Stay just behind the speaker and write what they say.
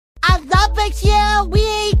I love it, yeah.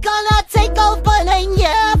 We gonna take over the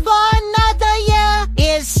year for another year.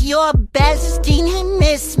 It's your bestie,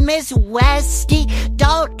 Miss Westie.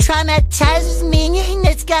 Don't tryna test me,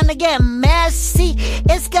 it's gonna get messy.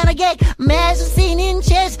 It's gonna get messy and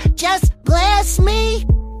just bless me.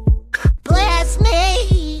 Bless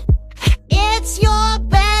me. It's your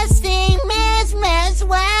bestie, Miss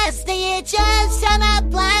Westie. It just gonna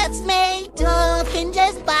bless me. Don't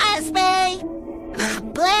just bless me.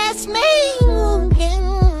 Bless me.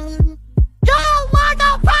 Don't want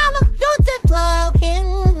no problem, you just broken.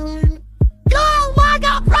 Don't want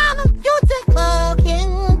no problem, you just broken.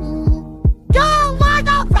 Don't want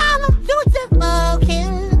no problem, you just broken.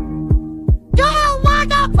 Don't want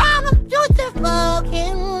no problem, you just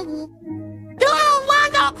broken. Don't want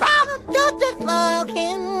no problem, you just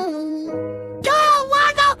broken. Don't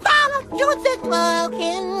want no problem, you just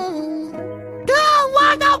broken. Don't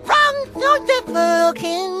want no problem, you just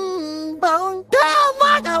broken. Don't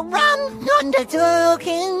want no problem, you just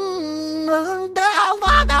broken. Don't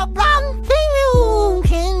want no problem, you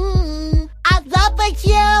can. I love it,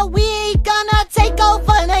 yeah. We gonna take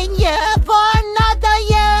over the year for another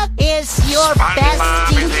year. It's your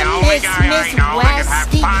bestie, Miss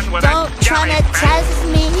Westie. Don't tryna test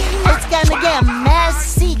me. It's gonna get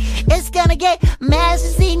messy. It's gonna get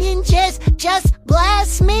messy and just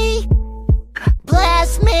bless me.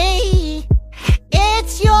 Bless me.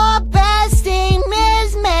 It's your bestie,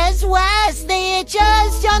 Miss Westie. It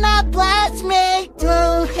just gonna bless me.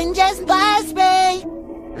 And just bless me.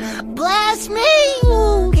 Bless me.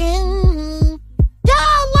 Don't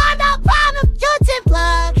want no problem, you just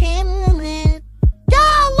block him.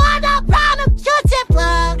 Don't want no problem, you just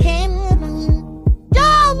block him.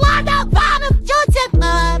 Don't want no problem, you just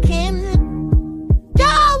block him.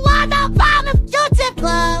 Don't want no problem, you just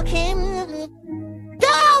block him.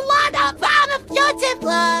 Don't want no problem, you just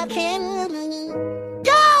block him.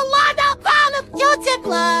 Don't want no problem, you just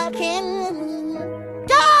block him.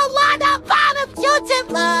 Don't want no problem, you just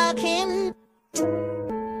block him.